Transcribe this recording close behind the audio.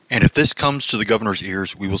And if this comes to the governor's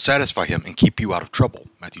ears, we will satisfy him and keep you out of trouble.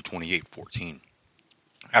 Matthew 28:14.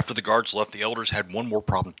 After the guards left, the elders had one more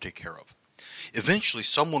problem to take care of. Eventually,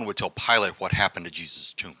 someone would tell Pilate what happened to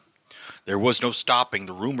Jesus' tomb. There was no stopping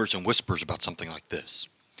the rumors and whispers about something like this.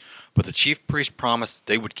 But the chief priests promised that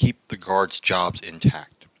they would keep the guards' jobs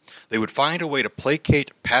intact. They would find a way to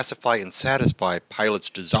placate, pacify, and satisfy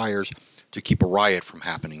Pilate's desires to keep a riot from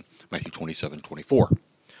happening. Matthew 27:24.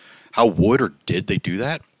 How would or did they do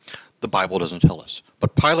that? The Bible doesn't tell us.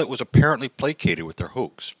 But Pilate was apparently placated with their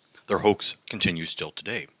hoax. Their hoax continues still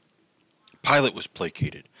today. Pilate was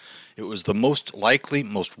placated. It was the most likely,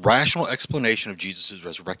 most rational explanation of Jesus'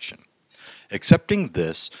 resurrection. Accepting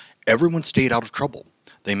this, everyone stayed out of trouble.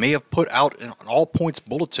 They may have put out an all-points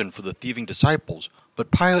bulletin for the thieving disciples,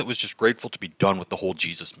 but Pilate was just grateful to be done with the whole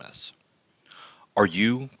Jesus mess. Are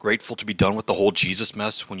you grateful to be done with the whole Jesus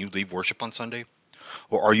mess when you leave worship on Sunday?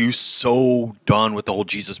 Or are you so done with the whole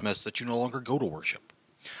Jesus mess that you no longer go to worship?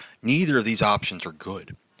 Neither of these options are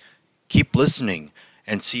good. Keep listening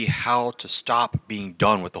and see how to stop being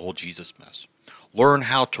done with the whole Jesus mess. Learn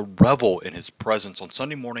how to revel in his presence on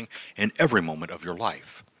Sunday morning and every moment of your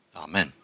life. Amen.